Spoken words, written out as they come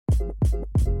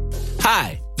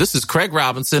Hi, this is Craig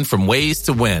Robinson from Ways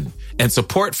to Win, and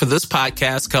support for this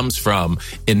podcast comes from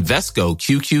Invesco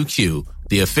QQQ,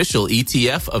 the official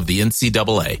ETF of the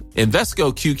NCAA.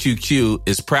 Invesco QQQ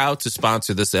is proud to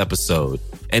sponsor this episode,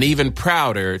 and even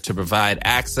prouder to provide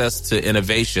access to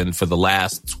innovation for the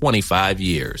last 25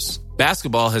 years.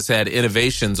 Basketball has had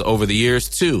innovations over the years,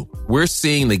 too. We're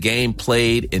seeing the game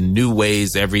played in new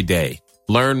ways every day.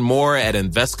 Learn more at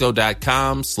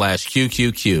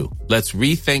Invesco.com/QQQ. Let's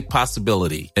rethink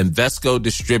possibility. Invesco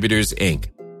Distributors, Inc.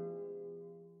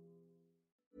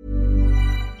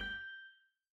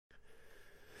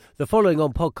 The following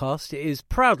on podcast is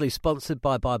proudly sponsored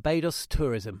by Barbados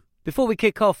Tourism. Before we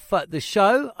kick off the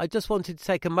show, I just wanted to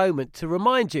take a moment to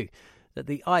remind you that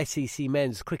the ICC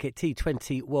Men's Cricket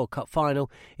T20 World Cup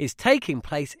Final is taking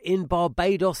place in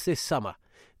Barbados this summer.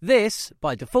 This,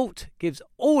 by default, gives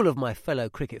all of my fellow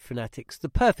cricket fanatics the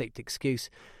perfect excuse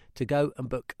to go and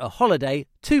book a holiday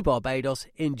to Barbados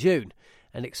in June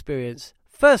and experience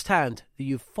firsthand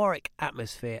the euphoric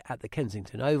atmosphere at the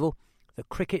Kensington Oval, the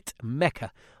cricket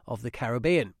mecca of the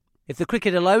Caribbean. If the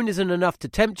cricket alone isn't enough to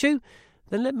tempt you,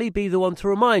 then let me be the one to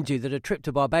remind you that a trip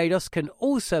to Barbados can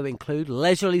also include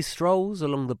leisurely strolls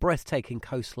along the breathtaking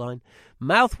coastline,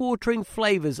 mouth-watering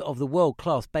flavours of the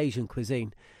world-class Bajan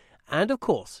cuisine, and, of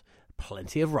course,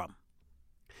 plenty of rum.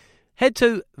 Head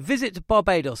to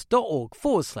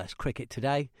visitbarbados.org/cricket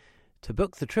today to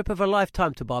book the trip of a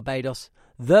lifetime to Barbados,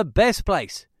 the best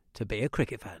place to be a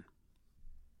cricket fan.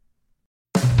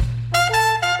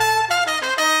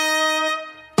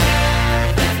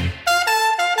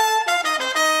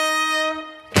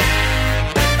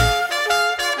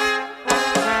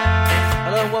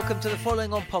 Hello and welcome to the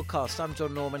Following On podcast. I'm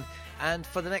John Norman. And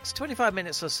for the next 25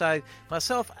 minutes or so,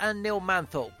 myself and Neil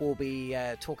Manthorpe will be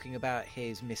talking about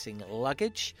his missing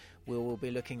luggage. We will be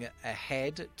looking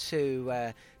ahead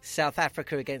to South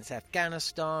Africa against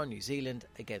Afghanistan, New Zealand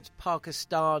against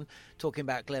Pakistan, talking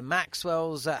about Glenn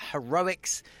Maxwell's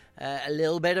heroics, a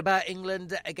little bit about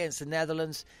England against the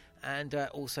Netherlands, and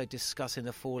also discussing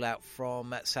the fallout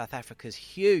from South Africa's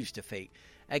huge defeat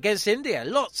against India.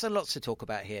 Lots and lots to talk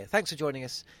about here. Thanks for joining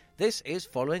us. This is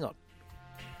Following On.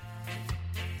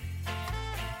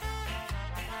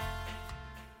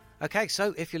 Okay,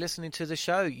 so if you're listening to the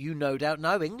show, you no doubt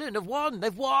know England have won.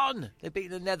 They've won. They've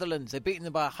beaten the Netherlands. They've beaten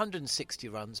them by 160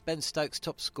 runs. Ben Stokes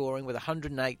top scoring with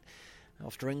 108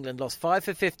 after England lost 5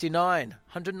 for 59.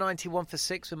 191 for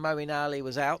 6 when Moeen Ali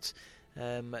was out.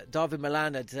 David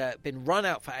Milan had been run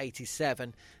out for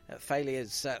 87.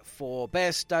 Failures for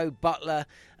Bairstow, Butler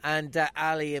and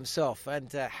Ali himself.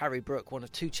 And Harry Brook, one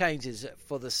of two changes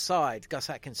for the side. Gus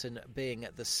Atkinson being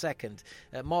the second.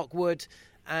 Mark Wood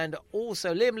and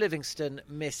also Liam Livingstone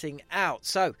missing out.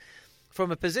 So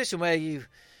from a position where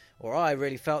I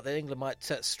really felt that England might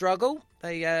struggle,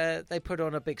 they put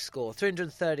on a big score.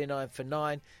 339 for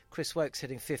 9. Chris Woakes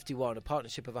hitting 51, a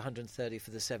partnership of 130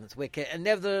 for the 7th wicket. And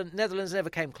Netherlands never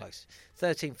came close.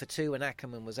 13 for 2 when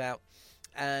Ackerman was out.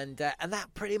 And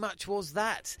that pretty much was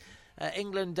that.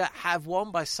 England have won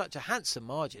by such a handsome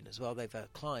margin as well. They've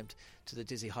climbed to the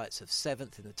dizzy heights of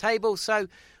 7th in the table. So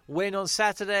win on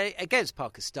Saturday against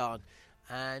Pakistan.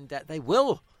 And they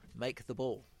will make the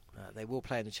ball. They will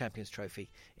play in the Champions Trophy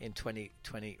in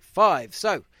 2025.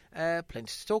 So plenty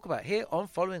to talk about here on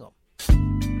Following On.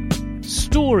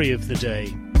 Story of the day.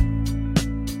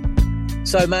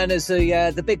 So, Manners,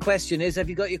 the big question is, have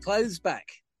you got your clothes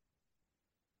back?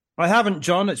 I haven't,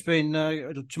 John. It's been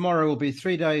tomorrow will be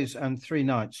 3 days and 3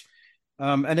 nights,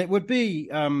 and it would be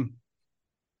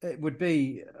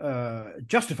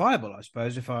justifiable, I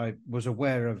suppose, if I was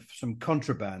aware of some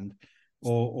contraband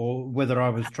or whether I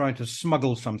was trying to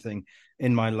smuggle something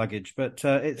in my luggage. But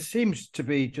it seems to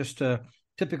be just a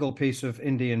typical piece of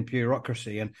Indian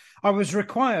bureaucracy. And I was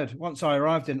required, once I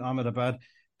arrived in Ahmedabad,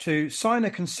 to sign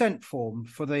a consent form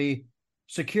for the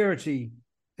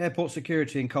airport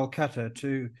security in Kolkata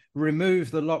to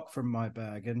remove the lock from my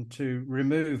bag and to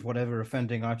remove whatever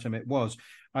offending item it was.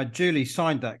 I duly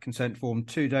signed that consent form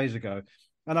 2 days ago.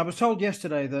 And I was told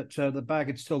yesterday that the bag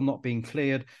had still not been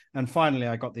cleared. And finally,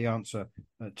 I got the answer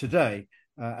today.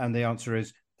 And the answer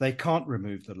is they can't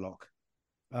remove the lock.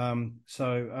 I'm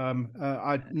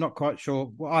not quite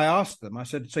sure. Well, I asked them, I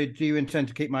said, so do you intend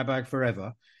to keep my bag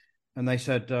forever? And they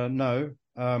said, no.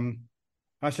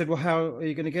 I said, well, how are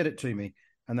you going to get it to me?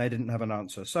 And they didn't have an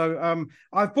answer. So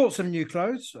I've bought some new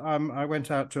clothes. I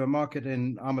went out to a market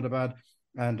in Ahmedabad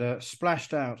and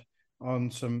splashed out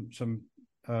on some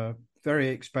very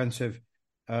expensive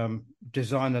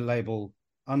designer label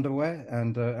underwear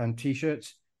and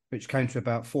T-shirts, which came to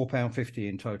about £4.50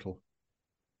 in total.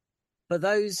 For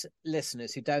those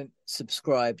listeners who don't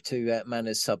subscribe to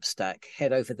Manners Substack,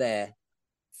 head over there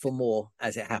for more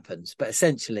as it happens. But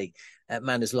essentially,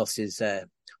 Manners lost his, or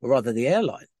rather the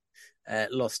airline,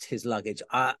 lost his luggage.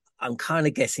 I'm kind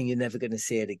of guessing you're never going to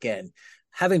see it again.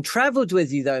 Having travelled with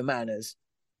you, though, Manners,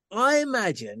 I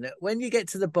imagine that when you get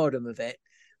to the bottom of it,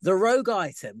 the rogue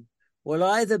item will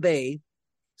either be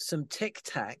some Tic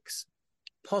Tacs,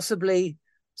 possibly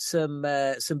some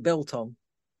biltong,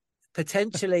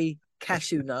 potentially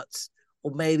cashew nuts, or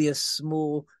maybe a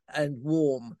small and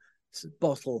warm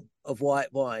bottle of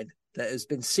white wine that has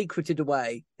been secreted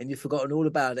away and you've forgotten all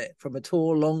about it from a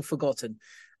tour long forgotten.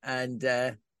 And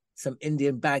some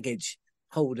Indian baggage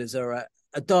holders are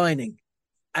dining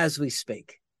as we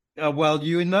speak. Well,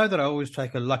 you know that I always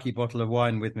take a lucky bottle of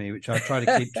wine with me, which I try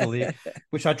to keep till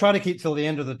the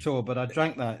end of the tour. But I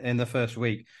drank that in the first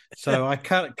week, so I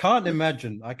can't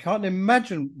imagine. I can't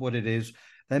imagine what it is.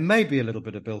 There may be a little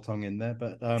bit of biltong in there,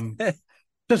 but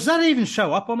does that even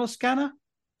show up on a scanner?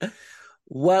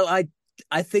 Well,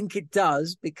 I think it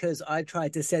does, because I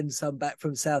tried to send some back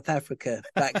from South Africa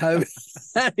back home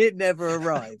and it never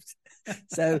arrived.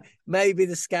 So maybe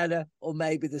the scanner or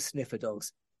maybe the sniffer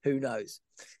dogs. Who knows?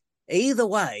 Either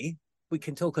way, we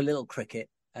can talk a little cricket.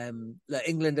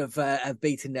 England have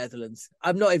beaten Netherlands.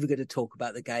 I'm not even going to talk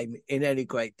about the game in any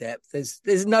great depth.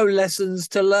 There's no lessons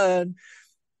to learn.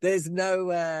 There's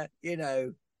no,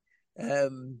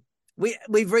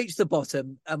 we've reached the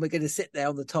bottom, and we're going to sit there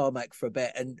on the tarmac for a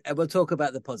bit, and we'll talk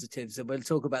about the positives, and we'll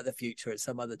talk about the future at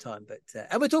some other time. But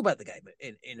and we'll talk about the game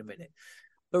in a minute.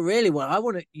 But really, what I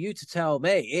want you to tell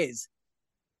me is,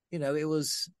 it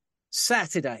was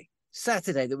Saturday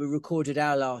that we recorded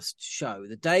our last show,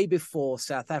 the day before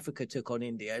South Africa took on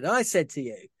India. And I said to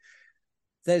you,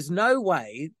 there's no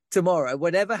way tomorrow,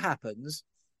 whatever happens,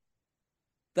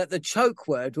 that the choke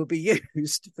word will be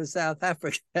used for South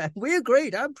Africa. We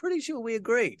agreed. I'm pretty sure we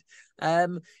agreed.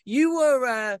 You were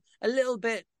a little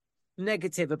bit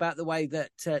negative about the way that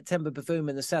Temba Bavuma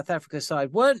and the South Africa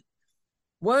side weren't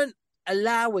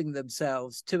allowing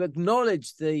themselves to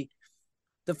acknowledge the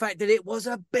fact that it was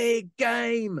a big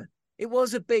game. It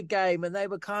was a big game, and they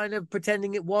were kind of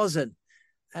pretending it wasn't.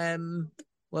 Well,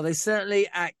 they certainly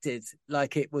acted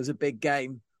like it was a big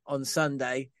game on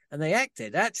Sunday, and they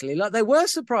acted actually like they were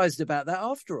surprised about that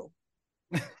after all.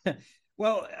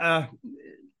 Well,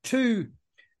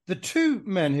 the two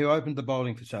men who opened the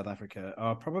bowling for South Africa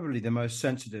are probably the most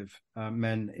sensitive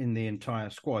men in the entire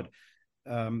squad.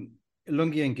 Lungi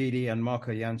Ngidi and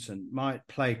Marco Jansen might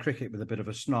play cricket with a bit of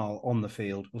a snarl on the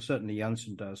field. Well, certainly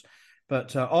Jansen does.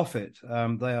 But off it,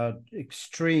 they are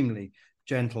extremely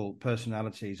gentle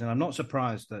personalities. And I'm not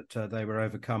surprised that they were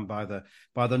overcome by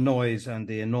the noise and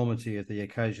the enormity of the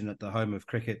occasion at the home of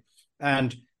cricket.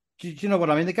 And do you know what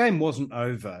I mean? The game wasn't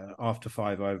over after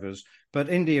 5 overs, but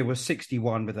India was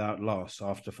 61 without loss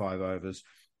after 5 overs.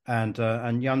 And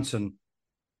Jansen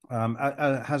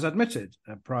has admitted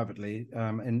privately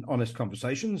in honest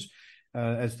conversations,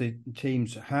 as the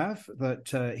teams have,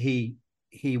 that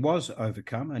he was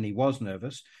overcome and he was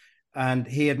nervous. And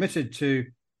he admitted to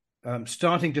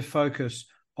starting to focus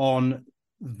on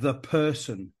the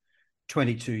person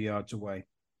 22 yards away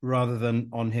rather than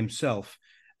on himself.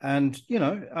 And,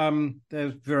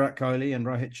 there's Virat Kohli and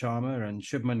Rohit Sharma and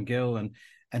Shubman Gill, and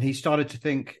he started to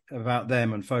think about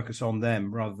them and focus on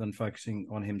them rather than focusing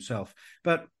on himself.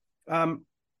 But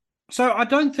so I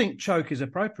don't think choke is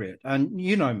appropriate. And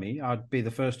you know me, I'd be the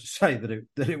first to say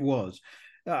that it was.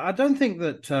 I don't think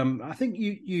that. I think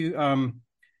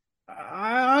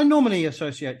I normally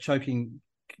associate choking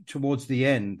towards the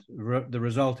end, the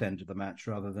result end of the match,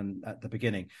 rather than at the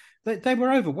beginning. They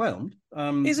were overwhelmed.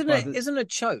 Isn't a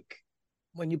choke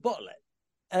when you bottle it?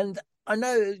 And I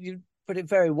know you put it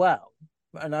very well,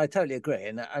 and I totally agree.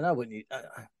 And I wouldn't.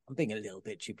 I'm being a little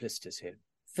bit duplicitous here,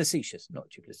 facetious, not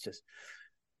duplicitous.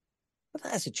 But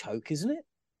that's a choke, isn't it?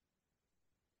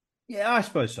 Yeah, I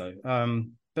suppose so.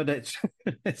 But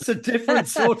it's a different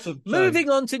sort of choke. Moving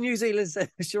on to New Zealand,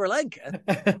 Sri Lanka.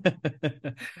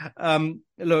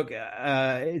 Look,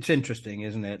 it's interesting,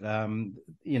 isn't it?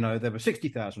 There were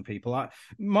 60,000 people.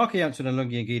 Marco Jansen and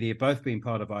Lungi Ngidi have both been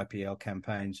part of IPL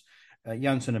campaigns.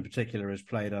 Jansen in particular has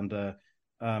played under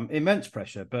immense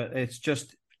pressure, but it's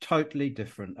just totally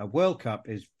different. A World Cup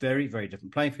is very, very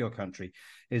different. Playing for your country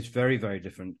is very, very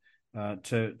different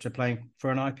to playing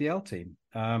for an IPL team.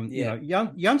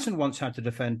 Jansen once had to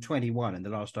defend 21 in the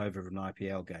last over of an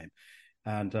IPL game,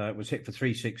 and was hit for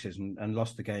 3 sixes and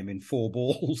lost the game in 4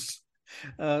 balls.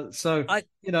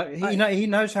 He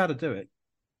knows how to do it.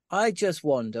 I just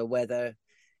wonder whether,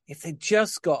 if they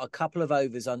just got a couple of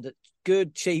overs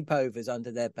cheap overs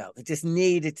under their belt, they just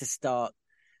needed to start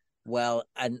well,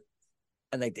 and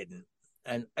they didn't.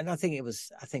 And I think it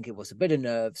was a bit of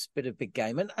nerves, bit of big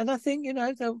game, and I think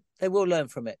they will learn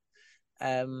from it.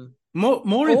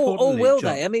 More importantly, or will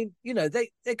John, they? I mean,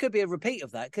 there could be a repeat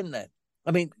of that, couldn't there?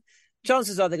 I mean,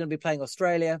 chances are they're going to be playing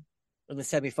Australia in the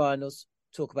semi-finals.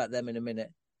 Talk about them in a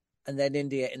minute, and then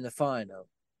India in the final.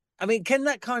 I mean, can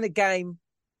that kind of game?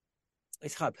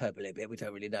 It's hyperbole a bit. We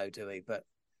don't really know, do we? But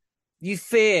you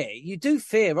do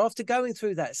fear after going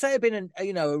through that. Say it had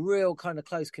been a real kind of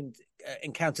close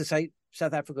encounter. Say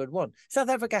South Africa had won. South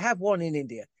Africa have won in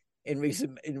India in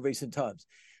recent times.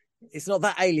 It's not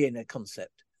that alien a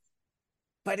concept,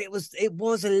 but it was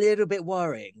a little bit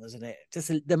worrying, wasn't it?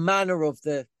 Just the manner of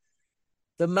the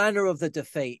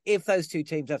defeat. If those two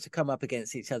teams have to come up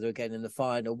against each other again in the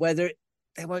final, whether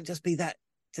they won't just be that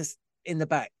just in the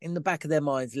back of their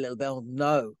minds a little bit. Oh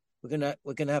no,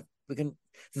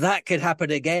 that could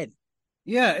happen again.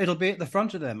 Yeah, it'll be at the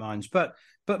front of their minds. But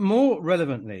more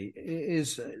relevantly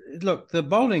is, look, the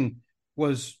bowling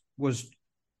was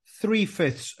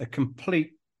 3/5 a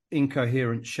complete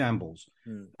incoherent shambles.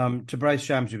 Tabraiz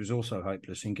Shamsi was also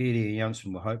hopeless. Ngidi and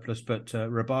Janssen were hopeless, but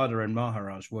Rabada and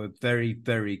Maharaj were very,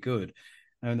 very good.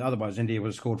 And otherwise, India would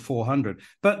have scored 400.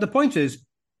 But the point is,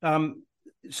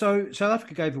 so South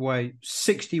Africa gave away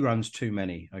 60 runs too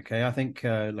many. Okay, I think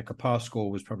like a pass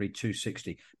score was probably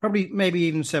 260, maybe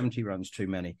even 70 runs too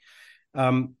many.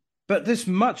 But this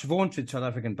much vaunted South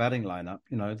African batting lineup,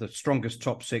 the strongest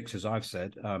top six, as I've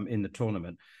said, in the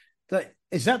tournament.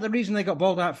 Is that the reason they got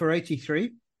bowled out for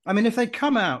 83? I mean, if they'd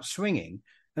come out swinging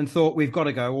and thought we've got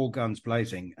to go all guns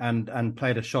blazing and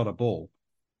played a shot a ball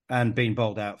and been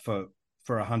bowled out for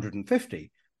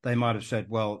 150, they might have said,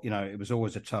 well, it was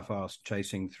always a tough ask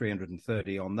chasing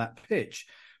 330 on that pitch.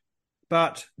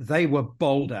 But they were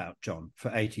bowled out, John,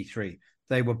 for 83.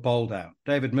 They were bowled out.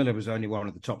 David Miller was only one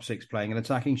of the top six playing an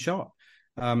attacking shot.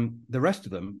 The rest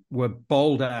of them were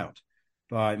bowled out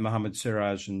by Mohammad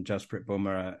Siraj and Jasprit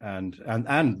Bumrah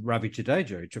and Ravi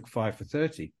Jadeja, who took 5 for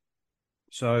 30.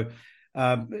 So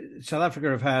South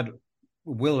Africa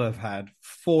will have had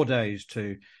 4 days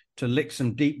to lick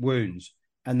some deep wounds,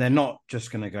 and they're not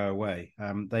just going to go away.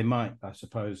 They might, I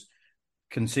suppose,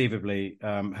 conceivably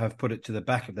have put it to the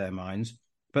back of their minds.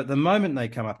 But the moment they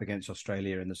come up against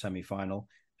Australia in the semi-final,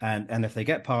 and if they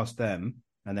get past them,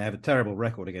 and they have a terrible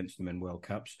record against them in World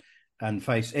Cups, and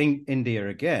face India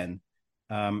again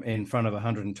in front of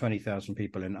 120,000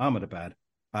 people in Ahmedabad,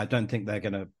 I don't think they're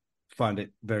going to find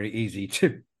it very easy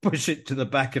to push it to the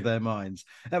back of their minds.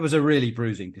 That was a really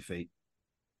bruising defeat.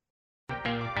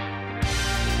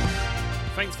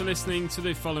 Thanks for listening to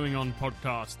the Following On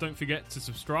podcast. Don't forget to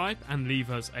subscribe and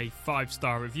leave us a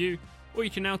 5-star review, or you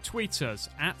can now tweet us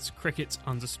at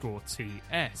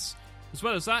cricket_TS. As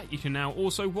well as that, you can now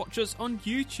also watch us on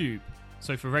YouTube.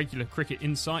 So for regular cricket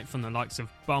insight from the likes of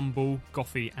Bumble,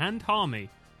 Goffey and Harmy,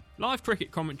 live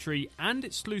cricket commentary and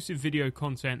exclusive video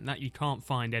content that you can't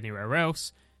find anywhere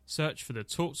else, search for the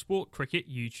TalkSport Cricket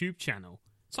YouTube channel.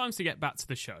 Time to get back to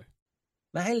the show.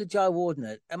 Mahela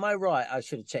Jayawardene, am I right? I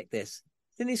should have checked this.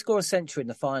 Didn't he score a century in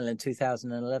the final in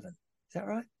 2011? Is that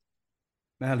right?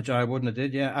 Mahela Jayawardene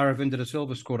did, yeah. Aravinda de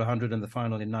Silva scored 100 in the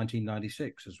final in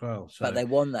 1996 as well. So. But they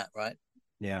won that, right?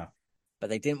 Yeah. But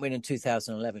they didn't win in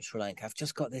 2011, Sri Lanka. I've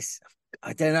just got this,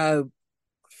 I don't know,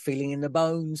 feeling in the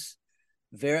bones.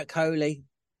 Virat Kohli,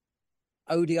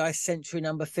 ODI century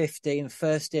number 50 in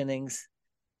first innings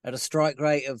at a strike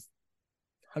rate of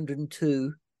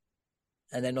 102.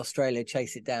 And then Australia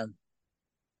chase down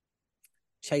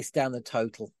the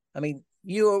total. I mean,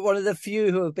 you are one of the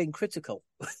few who have been critical,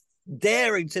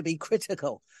 daring to be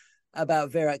critical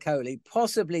about Virat Kohli,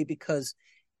 possibly because,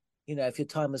 if your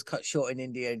time was cut short in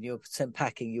India and you're sent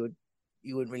packing, you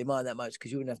wouldn't really mind that much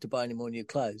because you wouldn't have to buy any more new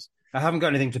clothes. I haven't got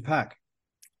anything to pack.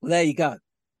 Well, there you go.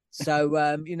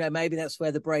 So, maybe that's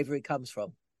where the bravery comes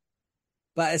from.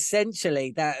 But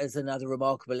essentially, that is another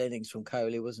remarkable innings from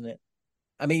Kohli, wasn't it?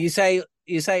 I mean, you say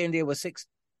India was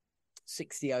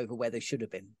 60 over where they should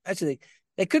have been. Actually,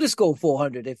 they could have scored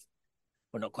 400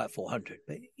 not quite 400,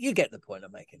 but you get the point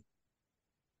I'm making.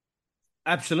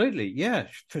 Absolutely. Yeah,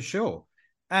 for sure.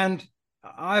 And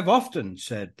I've often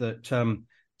said that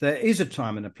there is a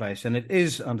time and a place, and it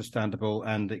is understandable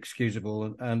and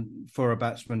excusable and for a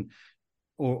batsman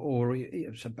or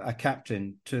a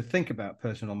captain to think about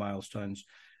personal milestones.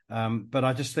 But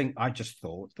I just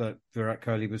thought that Virat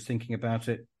Kohli was thinking about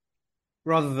it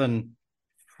rather than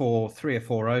for 3 or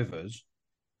 4 overs,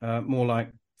 more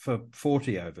like for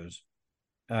 40 overs.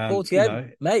 40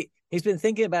 overs, mate. He's been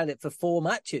thinking about it for 4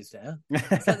 matches now.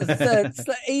 It's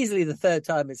like easily the third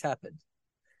time it's happened.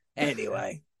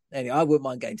 Anyway, I wouldn't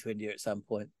mind going to India at some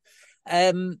point.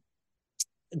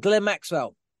 Glenn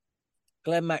Maxwell.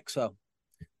 Glenn Maxwell.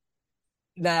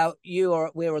 Now,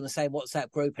 we're on the same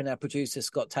WhatsApp group, and our producer,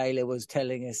 Scott Taylor, was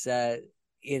telling us,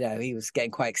 he was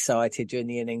getting quite excited during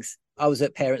the innings. I was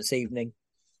at parents' evening,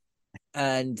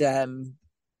 and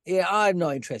I'm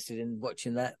not interested in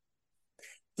watching that.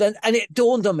 And it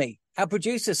dawned on me, our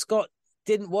producer, Scott,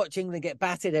 didn't watch England get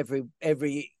battered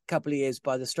every couple of years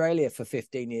by Australia for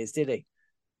 15 years, did he?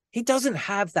 He doesn't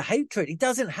have the hatred. He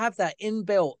doesn't have that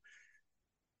inbuilt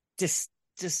just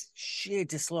sheer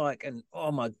dislike. And,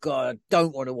 oh, my God, I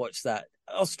don't want to watch that.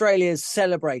 Australia's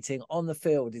celebrating on the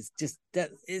field is just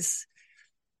that is.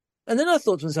 And then I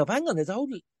thought to myself, hang on, there's a whole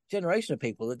generation of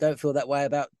people that don't feel that way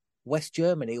about West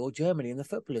Germany or Germany in the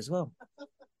football as well.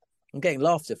 I'm getting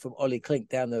laughter from Ollie Klink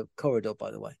down the corridor,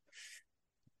 by the way.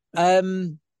 I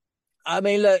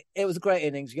mean, look, it was a great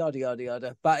innings, yada, yada,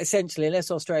 yada. But essentially,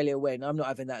 unless Australia win, I'm not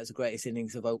having that as the greatest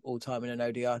innings of all time in an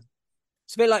ODI.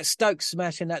 It's a bit like Stokes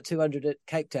smashing that 200 at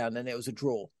Cape Town, and it was a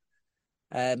draw.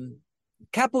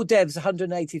 Kapil Dev's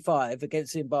 185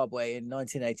 against Zimbabwe in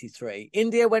 1983.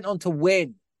 India went on to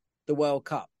win the World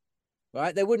Cup,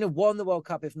 right? They wouldn't have won the World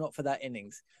Cup if not for that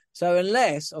innings. So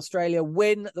unless Australia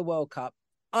win the World Cup,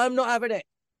 I'm not having it.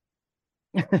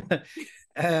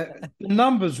 The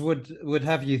numbers would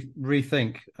have you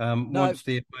rethink once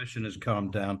the emotion has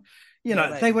calmed down.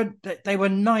 They were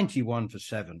 91 for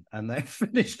 7, and they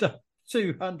finished up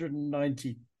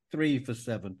 293 for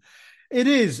 7. It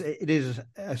is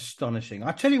astonishing.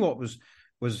 I tell you what was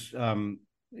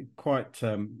quite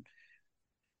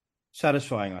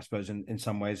satisfying, I suppose, in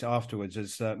some ways afterwards,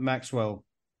 is Maxwell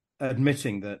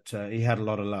admitting that he had a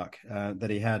lot of luck, that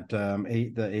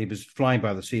he was flying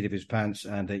by the seat of his pants,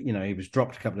 and he was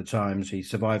dropped a couple of times. He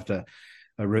survived a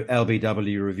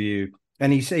LBW review,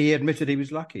 and he admitted he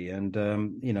was lucky, and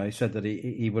he said that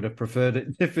he would have preferred it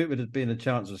if it would have been a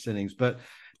chance of innings. But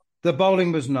the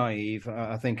bowling was naive.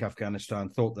 I think Afghanistan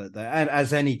thought that, and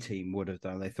as any team would have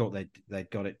done, they thought they'd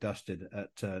got it dusted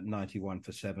at 91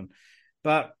 for 7.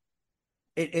 But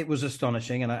it was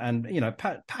astonishing, and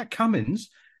Pat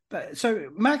Cummins. So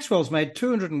Maxwell's made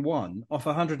 201 off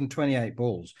 128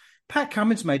 balls. Pat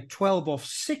Cummins made 12 off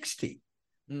 60.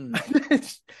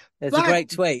 There's a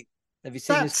great tweet. Have you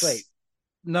seen his tweet?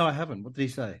 No, I haven't. What did he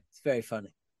say? It's very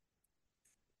funny.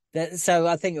 So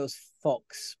I think it was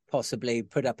Fox possibly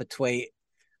put up a tweet.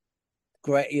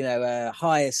 Great,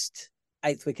 highest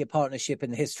 8th wicket partnership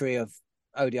in the history of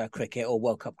ODI cricket or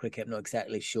World Cup cricket. I'm not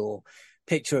exactly sure.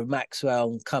 Picture of Maxwell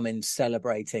and Cummins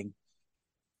celebrating.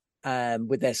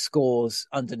 With their scores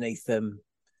underneath them,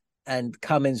 and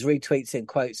Cummins retweets it and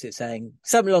quotes it saying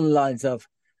something along the lines of,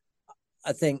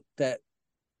 I think that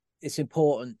it's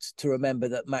important to remember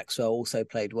that Maxwell also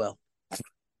played well.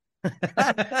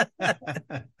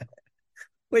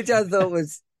 Which I thought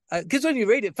was, because when you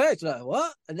read it first, you're like,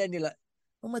 what? And then you're like,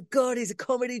 oh my God, he's a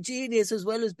comedy genius as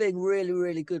well as being really,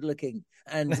 really good looking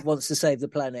and wants to save the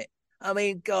planet. I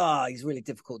mean, God, he's really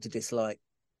difficult to dislike.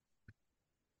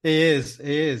 He is.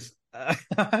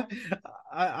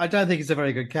 I don't think he's a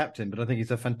very good captain, but I think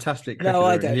he's a fantastic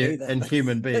cricketer and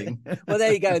human being. Well,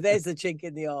 there you go. There's the chink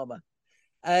in the armour.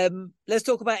 Let's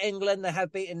talk about England. They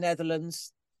have beaten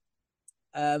Netherlands.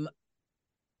 I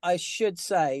should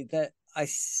say that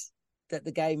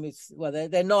the game is, well,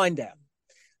 they're 9 down.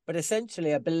 But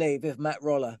essentially, I believe if Matt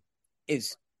Roller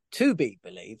is to be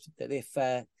believed, that if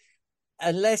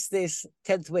unless this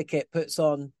 10th wicket puts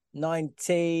on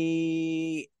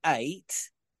 98,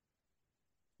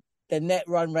 the net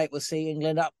run rate will see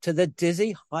England up to the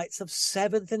dizzy heights of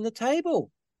 7th in the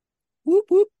table. Whoop,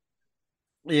 whoop.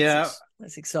 Yeah.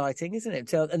 That's exciting, isn't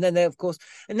it? And then of course,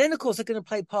 they're going to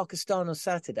play Pakistan on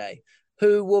Saturday,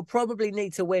 who will probably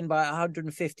need to win by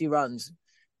 150 runs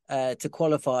to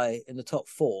qualify in the top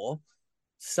 4.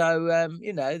 So,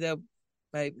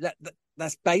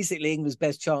 that's basically England's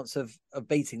best chance of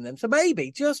beating them. So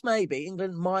maybe, just maybe,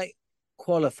 England might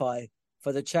qualify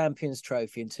for the Champions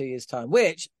Trophy in 2 years' time,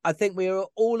 which I think we are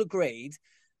all agreed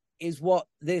is what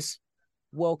this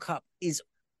World Cup is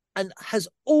and has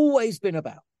always been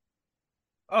about.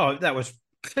 Oh, that was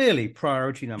clearly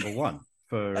priority number 1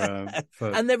 for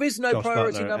and there is no Josh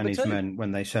priority Butler number and his 2 men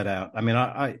when they set out. I mean,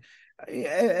 I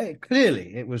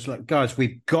clearly it was like, guys,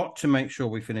 we've got to make sure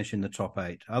we finish in the top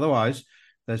 8. Otherwise,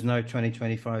 there's no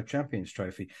 2025 Champions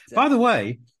Trophy. Exactly. By the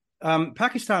way,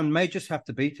 Pakistan may just have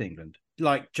to beat England,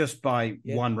 like just by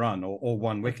 1 run or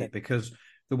 1 wicket, because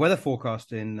the weather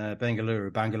forecast in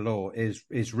Bangalore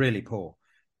is really poor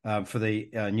for the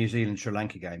New Zealand-Sri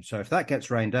Lanka game. So if that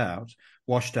gets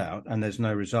washed out, and there's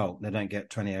no result, they don't get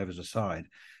 20 overs aside,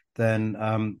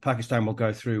 then Pakistan will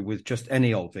go through with just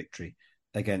any old victory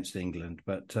against England.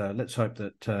 But let's hope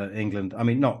that England, I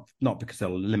mean, not because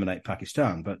they'll eliminate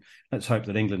Pakistan, but let's hope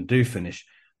that England do finish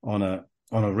on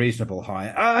a reasonable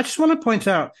high. I just want to point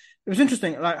out, it was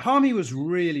interesting, like Harmy was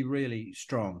really, really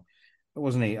strong,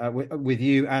 wasn't he, with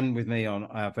you and with me on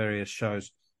our various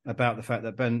shows about the fact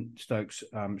that Ben Stokes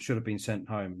should have been sent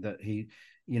home, that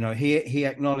he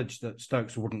acknowledged that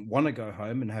Stokes wouldn't want to go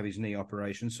home and have his knee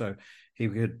operation, so he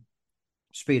could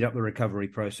speed up the recovery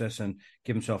process and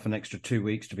give himself an extra 2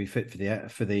 weeks to be fit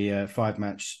for the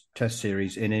 5-match test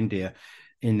series in India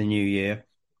in the new year.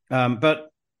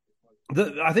 But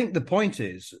I think the point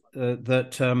is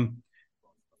that,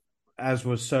 as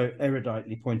was so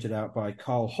eruditely pointed out by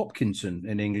Carl Hopkinson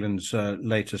in England's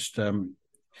latest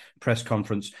press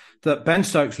conference, that Ben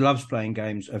Stokes loves playing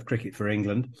games of cricket for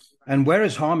England. And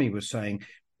whereas Harmy was saying,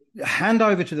 hand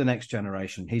over to the next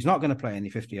generation, he's not going to play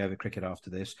any 50-over cricket after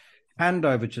this, hand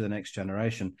over to the next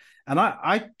generation. And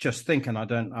I just think, and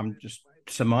I'm just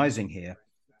surmising here,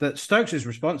 that Stokes'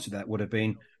 response to that would have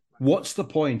been, what's the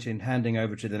point in handing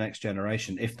over to the next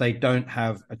generation if they don't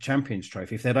have a Champions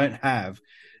Trophy, if they don't have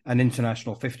an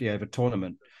international 50-over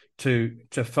tournament to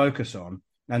focus on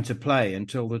and to play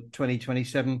until the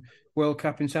 2027 World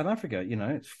Cup in South Africa?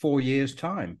 It's 4 years'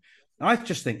 time. I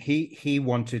just think he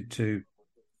wanted to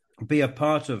be a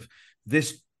part of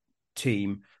this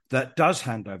team that does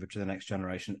hand over to the next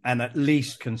generation and at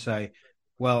least can say,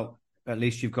 well, at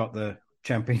least you've got the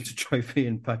Champions Trophy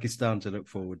in Pakistan to look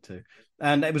forward to.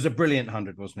 And it was a brilliant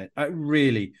 100, wasn't it?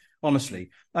 Really, honestly.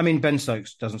 I mean, Ben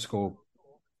Stokes doesn't score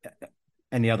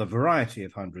any other variety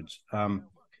of hundreds.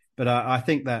 But I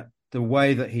think that the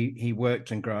way that he worked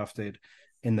and grafted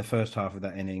in the first half of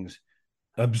that innings,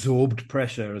 absorbed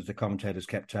pressure, as the commentators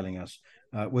kept telling us,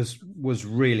 was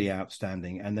really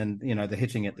outstanding. And then, the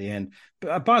hitting at the end.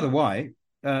 But by the way,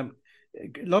 a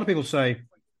lot of people say,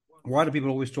 why do people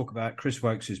always talk about Chris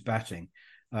Woakes' batting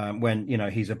when,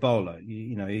 he's a bowler?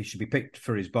 He should be picked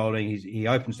for his bowling. He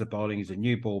opens the bowling. He's a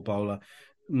new ball bowler.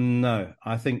 No,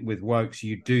 I think with Woakes,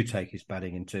 you do take his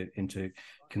batting into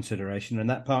consideration. And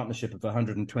that partnership of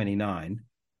 129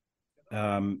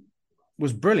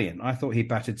 was brilliant. I thought he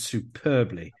batted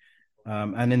superbly.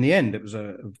 And in the end, it was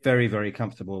a very, very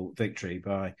comfortable victory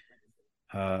by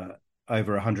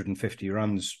over 150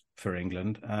 runs for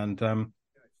England. And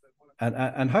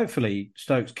hopefully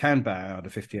Stokes can bow out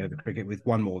of 50-over cricket with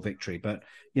one more victory. But,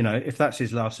 if that's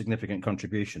his last significant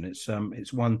contribution,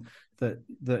 it's one that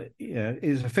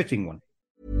is a fitting one.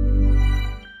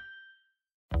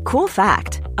 Cool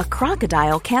fact, a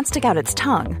crocodile can't stick out its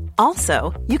tongue.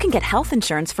 Also, you can get health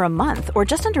insurance for a month or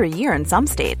just under a year in some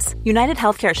states. United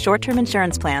Healthcare short-term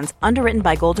insurance plans, underwritten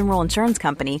by Golden Rule Insurance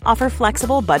Company, offer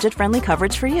flexible, budget-friendly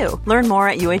coverage for you. Learn more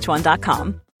at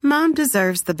uh1.com. Mom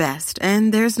deserves the best,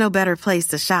 and there's no better place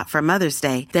to shop for Mother's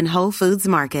Day than Whole Foods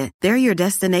Market. They're your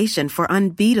destination for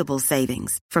unbeatable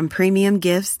savings, from premium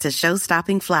gifts to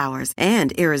show-stopping flowers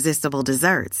and irresistible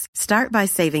desserts. Start by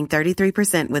saving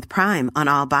 33% with Prime on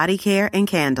all body care and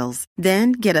candles.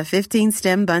 Then get a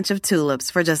 15-stem bunch of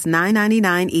tulips for just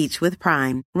 $9.99 each with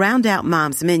Prime. Round out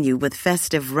Mom's menu with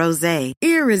festive rosé,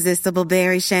 irresistible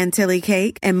berry chantilly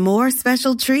cake, and more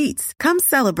special treats. Come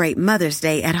celebrate Mother's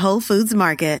Day at Whole Foods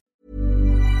Market.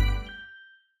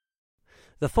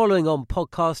 The following on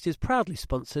podcast is proudly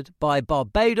sponsored by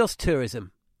Barbados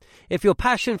Tourism. If your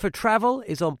passion for travel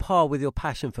is on par with your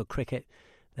passion for cricket,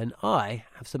 then I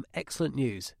have some excellent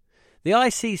news. The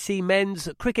ICC Men's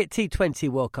Cricket T20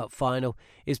 World Cup Final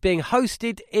is being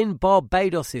hosted in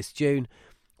Barbados this June,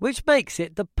 which makes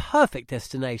it the perfect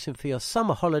destination for your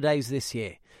summer holidays this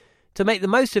year. To make the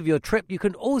most of your trip, you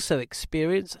can also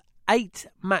experience 8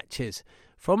 matches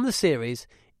from the series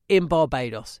in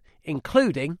Barbados,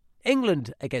 including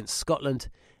England against Scotland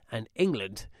and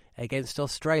England against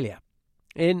Australia.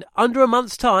 In under a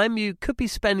month's time, you could be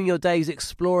spending your days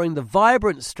exploring the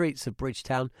vibrant streets of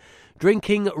Bridgetown,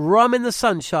 drinking rum in the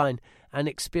sunshine and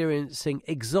experiencing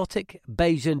exotic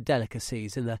Bajan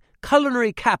delicacies in the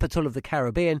culinary capital of the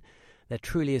Caribbean. There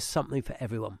truly is something for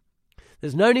everyone.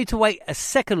 There's no need to wait a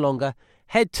second longer.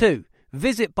 Head to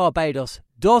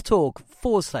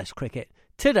visitbarbados.org/cricket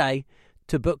today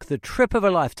to book the trip of a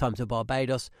lifetime to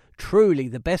Barbados. Truly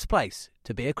the best place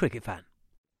to be a cricket fan.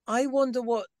 I wonder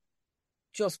what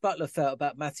Jos Buttler felt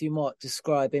about Matthew Mott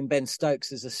describing Ben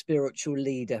Stokes as a spiritual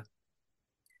leader.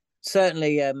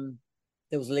 Certainly,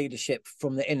 there was leadership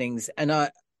from the innings, and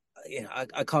I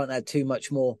can't add too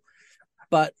much more.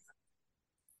 But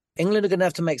England are going to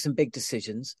have to make some big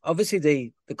decisions.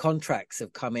 Obviously, the contracts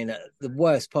have come in at the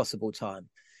worst possible time.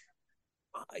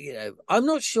 I'm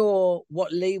not sure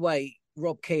what leeway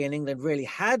Rob Key and England really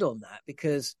had on that,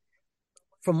 because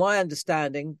from my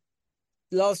understanding,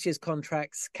 last year's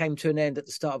contracts came to an end at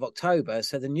the start of October,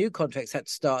 so the new contracts had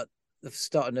to start the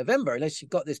start of November, unless you've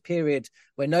got this period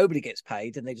where nobody gets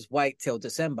paid and they just wait till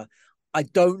December. I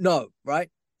don't know, right?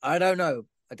 I don't know.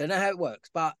 I don't know how it works,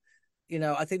 but,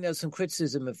 I think there was some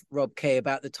criticism of Rob Key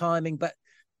about the timing, but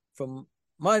from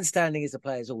my understanding is the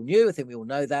players all knew. I think we all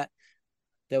know that.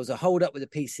 There was a hold up with the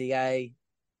PCA,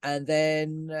 and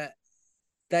then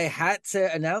they had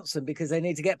to announce them because they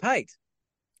need to get paid.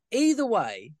 Either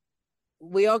way,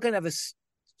 we are going to have a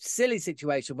silly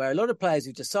situation where a lot of players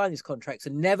who just signed these contracts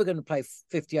are never going to play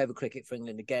 50 over cricket for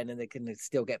England again, and they can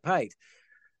still get paid.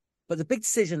 But the big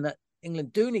decision that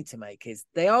England do need to make is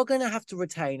they are going to have to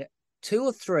retain 2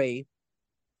 or 3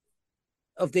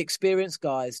 of the experienced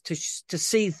guys to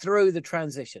see through the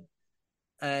transition.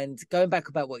 And going back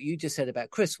about what you just said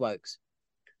about Chris Woakes,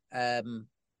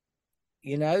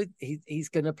 he's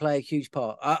going to play a huge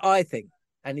part, I think,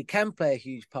 and he can play a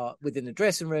huge part within the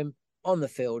dressing room, on the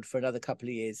field for another couple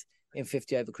of years in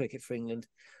 50 over cricket for England,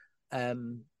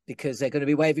 because they're going to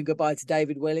be waving goodbye to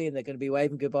David Willey, and they're going to be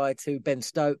waving goodbye to Ben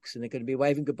Stokes, and they're going to be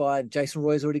waving goodbye, and Jason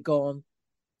Roy's already gone.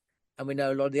 And we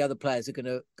know a lot of the other players are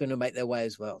going to make their way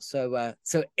as well. So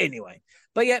anyway,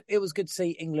 but yeah, it was good to see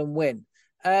England win.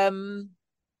 And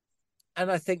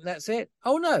I think that's it.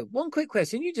 Oh no, one quick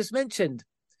question. You just mentioned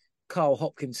Carl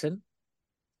Hopkinson,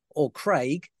 or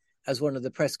Craig, as one of the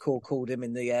press corps called him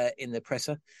in the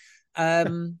presser. That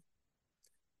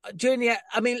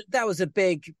was a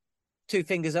big 2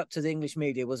 fingers up to the English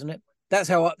media, wasn't it?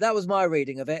 That was my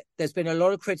reading of it. There's been a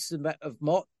lot of criticism of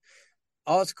Mott.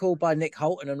 Article by Nick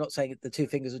Holt, and I'm not saying the 2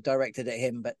 fingers were directed at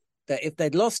him, but that if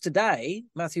they'd lost today,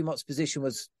 Matthew Mott's position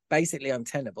was basically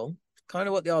untenable. Kind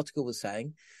of what the article was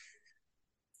saying.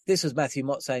 This was Matthew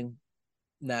Mott saying,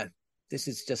 no,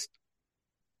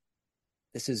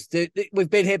 we've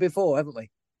been here before, haven't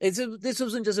we? This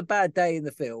wasn't just a bad day in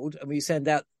the field and we send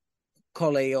out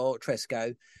Colley or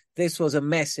Tresco. This was a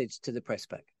message to the press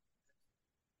pack.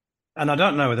 And I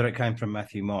don't know whether it came from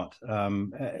Matthew Mott.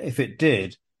 If it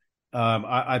did,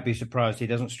 I'd be surprised. He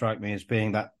doesn't strike me as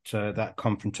being that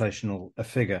confrontational a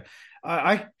figure.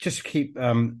 I just keep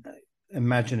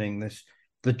imagining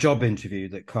the job interview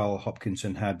that Carl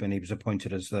Hopkinson had when he was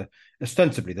appointed as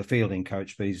ostensibly the fielding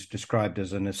coach, but he's described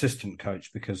as an assistant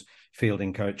coach because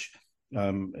fielding coach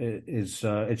it's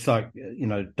like,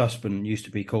 dustman used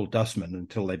to be called dustman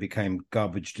until they became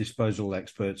garbage disposal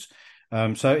experts.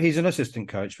 So he's an assistant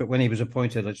coach, but when he was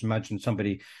appointed, let's imagine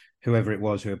somebody, whoever it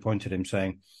was who appointed him,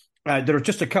 saying, there are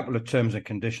just a couple of terms and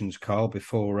conditions, Carl,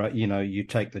 before you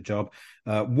take the job.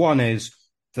 One is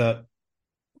that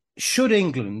should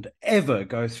England ever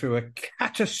go through a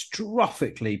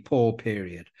catastrophically poor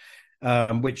period,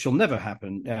 which will never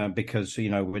happen because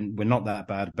we're not that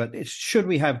bad, but should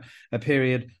we have a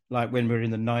period like when we're in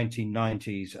the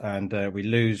 1990s and we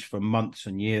lose for months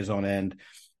and years on end,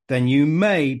 then you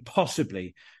may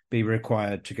possibly be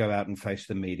required to go out and face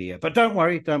the media. But don't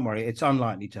worry, it's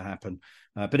unlikely to happen.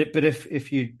 But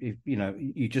if you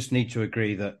just need to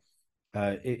agree that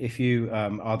if you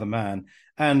are the man.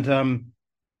 And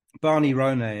Barney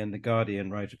Ronay in The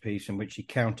Guardian wrote a piece in which he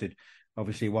counted,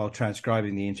 obviously while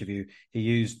transcribing the interview, he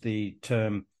used the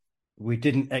term, we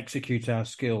didn't execute our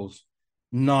skills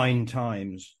 9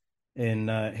 times in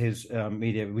his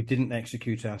media. We didn't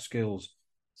execute our skills.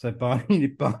 So Barney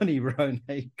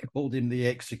Ronay called him the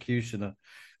executioner.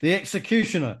 The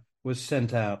executioner was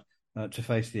sent out to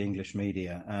face the English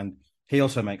media. And he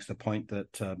also makes the point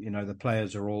that, the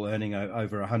players are all earning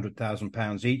over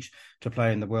 £100,000 each to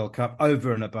play in the World Cup,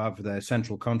 over and above their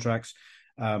central contracts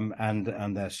and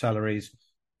their salaries.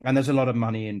 And there's a lot of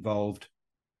money involved.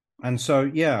 And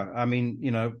so,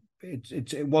 it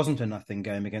wasn't a nothing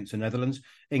game against the Netherlands.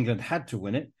 England had to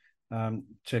win it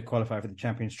to qualify for the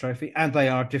Champions Trophy. And they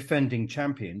are defending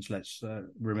champions, let's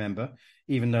remember,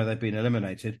 even though they've been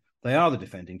eliminated, they are the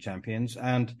defending champions.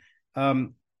 And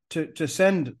to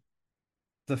send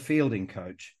the fielding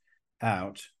coach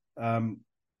out, and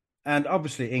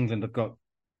obviously England have got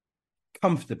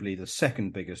comfortably the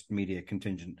second biggest media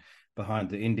contingent behind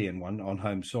the Indian one on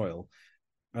home soil.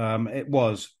 It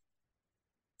was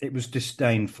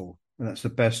disdainful, and that's the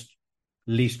best,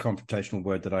 least confrontational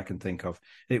word that I can think of.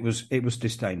 It was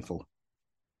disdainful.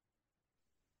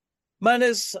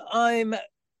 Manners, I'm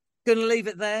going to leave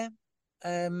it there.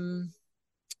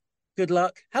 Good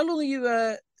luck. How long are you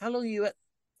at?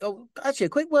 Oh, actually, a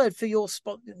quick word for your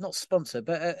not sponsor,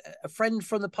 but a friend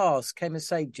from the past came and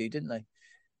saved you, didn't they?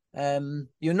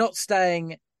 You're not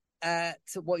staying at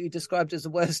what you described as the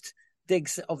worst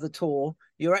digs of the tour.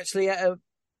 You're actually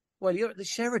you're at the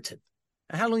Sheraton.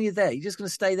 How long are you there? You're just going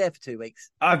to stay there for 2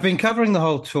 weeks? I've been covering the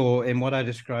whole tour in what I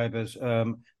describe as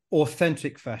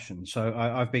authentic fashion. So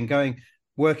I've been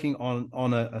working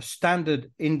on a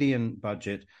standard Indian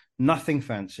budget, nothing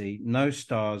fancy, no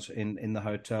stars in the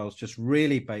hotels, just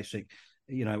really basic,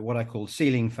 what I call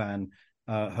ceiling fan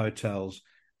hotels.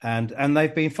 And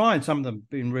they've been fine. Some of them have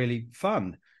been really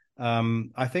fun.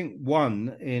 I think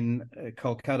one in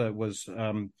Kolkata was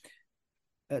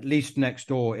at least next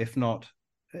door, if not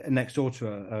next door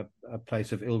to a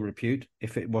place of ill repute,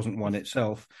 if it wasn't one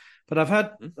itself. But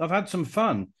I've had some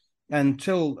fun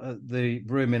until the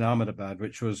room in Ahmedabad,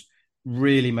 which was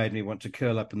really made me want to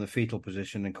curl up in the fetal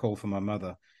position and call for my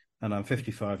mother. And I'm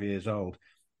 55 years old.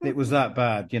 It was that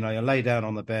bad. I lay down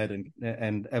on the bed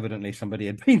and evidently somebody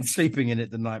had been sleeping in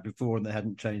it the night before and they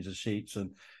hadn't changed the sheets.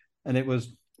 And it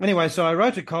was, anyway, so I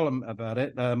wrote a column about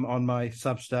it on my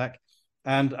Substack,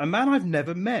 and a man I've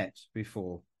never met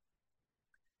before,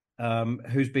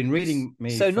 who's been reading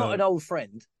me. So not an old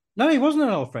friend? No, he wasn't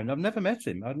an old friend. I've never met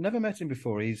him. I'd never met him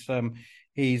before. We come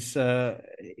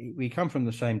from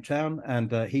the same town,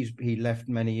 and he left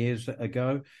many years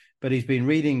ago, but he's been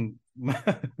reading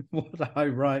what I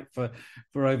write for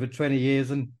over 20 years,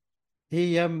 and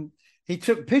he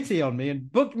took pity on me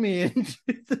and booked me into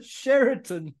the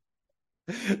Sheraton.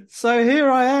 So here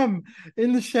I am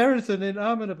in the Sheraton in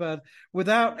Ahmedabad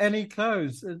without any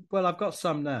clothes. Well, I've got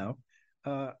some now.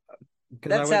 That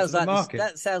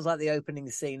sounds like the opening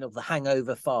scene of The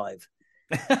Hangover 5.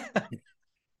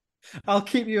 I'll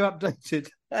keep you updated.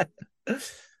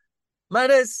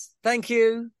 Manners, thank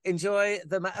you. Enjoy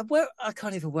the match. I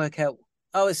can't even work out.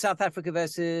 Oh, it's South Africa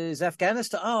versus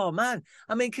Afghanistan. Oh, man.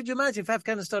 I mean, could you imagine if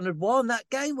Afghanistan had won? That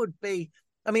game would be...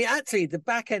 I mean, actually, the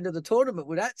back end of the tournament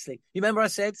would actually... You remember I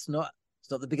said it's not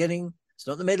the beginning, it's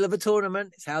not the middle of a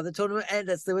tournament, it's how the tournament ends.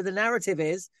 That's where the narrative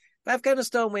is. If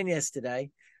Afghanistan win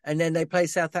yesterday, and then they play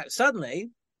South Africa,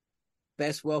 suddenly,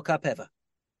 best World Cup ever.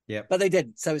 Yeah. But they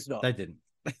didn't, so it's not. They didn't.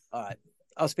 All right.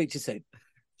 I'll speak to you soon.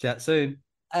 Chat soon.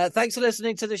 Thanks for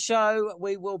listening to the show.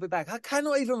 We will be back. I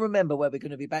cannot even remember where we're going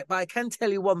to be back, but I can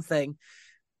tell you one thing.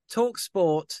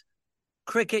 TalkSport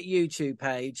Cricket YouTube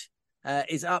page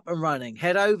is up and running.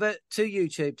 Head over to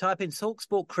YouTube, type in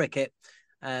TalkSport Cricket.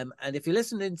 And if you're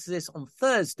listening to this on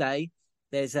Thursday,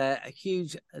 there's a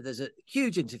huge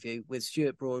interview with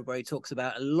Stuart Broad where he talks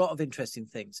about a lot of interesting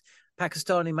things.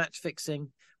 Pakistani match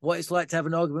fixing, what it's like to have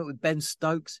an argument with Ben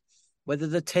Stokes, whether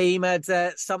the team had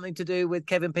something to do with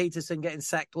Kevin Peterson getting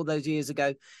sacked all those years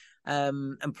ago,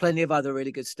 and plenty of other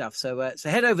really good stuff. So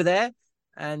head over there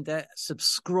and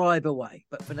subscribe away.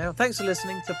 But for now, thanks for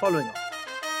listening to Following On.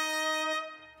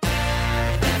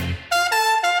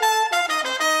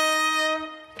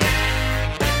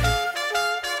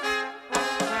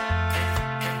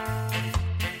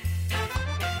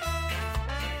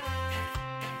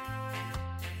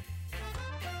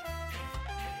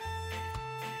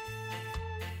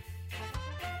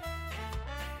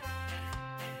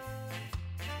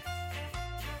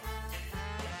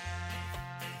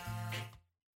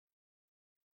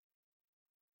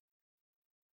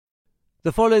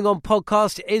 The Following On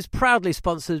podcast is proudly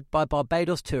sponsored by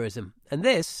Barbados Tourism, and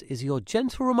this is your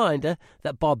gentle reminder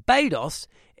that Barbados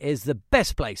is the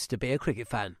best place to be a cricket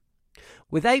fan.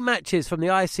 With 8 matches from the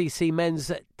ICC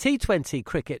Men's T20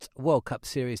 Cricket World Cup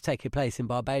Series taking place in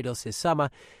Barbados this summer,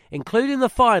 including the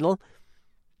final,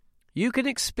 you can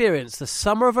experience the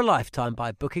summer of a lifetime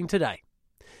by booking today.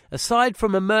 Aside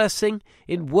from immersing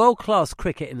in world-class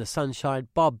cricket in the sunshine,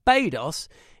 Barbados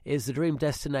is the dream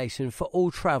destination for all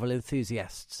travel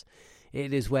enthusiasts.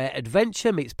 It is where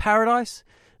adventure meets paradise,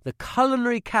 the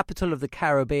culinary capital of the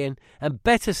Caribbean, and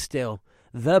better still,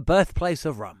 the birthplace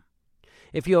of rum.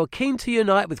 If you're keen to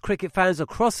unite with cricket fans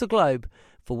across the globe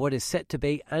for what is set to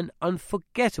be an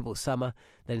unforgettable summer,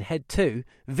 then head to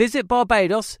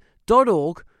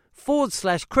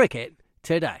visitbarbados.org/cricket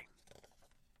today.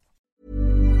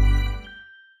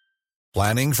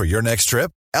 Planning for your next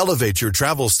trip? Elevate your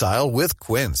travel style with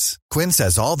Quince. Quince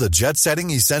has all the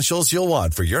jet-setting essentials you'll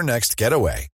want for your next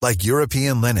getaway, like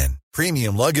European linen,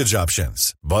 premium luggage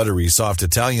options, buttery soft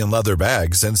Italian leather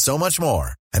bags, and so much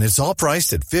more. And it's all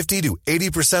priced at 50 to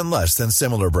 80% less than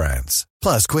similar brands.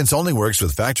 Plus, Quince only works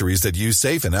with factories that use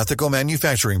safe and ethical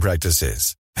manufacturing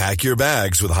practices. Pack your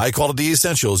bags with high-quality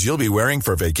essentials you'll be wearing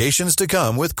for vacations to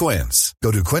come with Quince.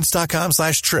 Go to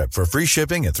quince.com/trip for free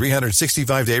shipping and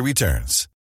 365-day returns.